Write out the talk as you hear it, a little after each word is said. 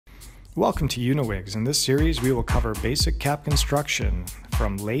Welcome to UniWigs. In this series, we will cover basic cap construction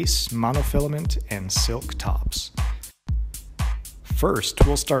from lace, monofilament, and silk tops. First,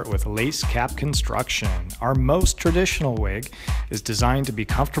 we'll start with lace cap construction. Our most traditional wig is designed to be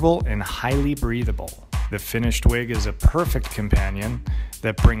comfortable and highly breathable. The finished wig is a perfect companion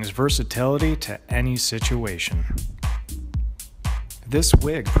that brings versatility to any situation. This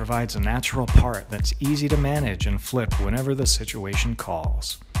wig provides a natural part that's easy to manage and flip whenever the situation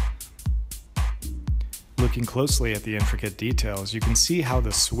calls. Looking closely at the intricate details, you can see how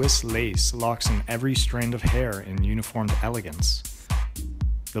the Swiss lace locks in every strand of hair in uniformed elegance.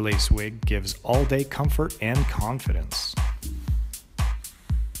 The lace wig gives all-day comfort and confidence.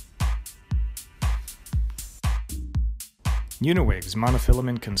 UniWigs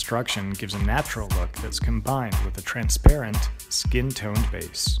monofilament construction gives a natural look that's combined with a transparent, skin-toned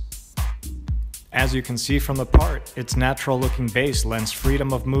base. As you can see from the part, its natural-looking base lends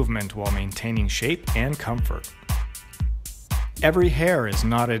freedom of movement while maintaining shape and comfort. Every hair is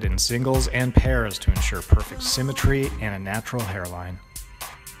knotted in singles and pairs to ensure perfect symmetry and a natural hairline.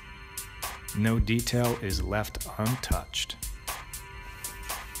 No detail is left untouched.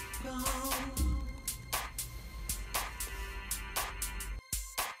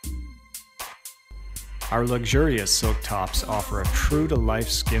 Our luxurious silk tops offer a true-to-life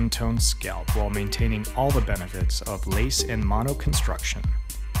skin tone scalp while maintaining all the benefits of lace and mono construction.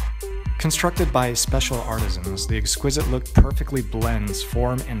 Constructed by special artisans, the exquisite look perfectly blends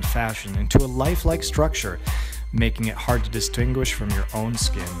form and fashion into a lifelike structure, making it hard to distinguish from your own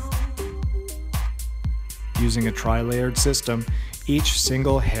skin. Using a tri-layered system, each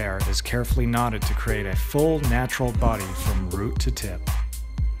single hair is carefully knotted to create a full natural body from root to tip.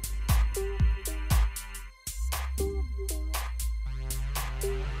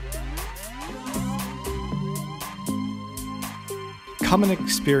 Come and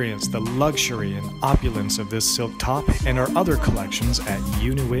experience the luxury and opulence of this silk top and our other collections at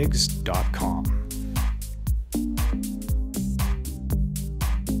uniwigs.com.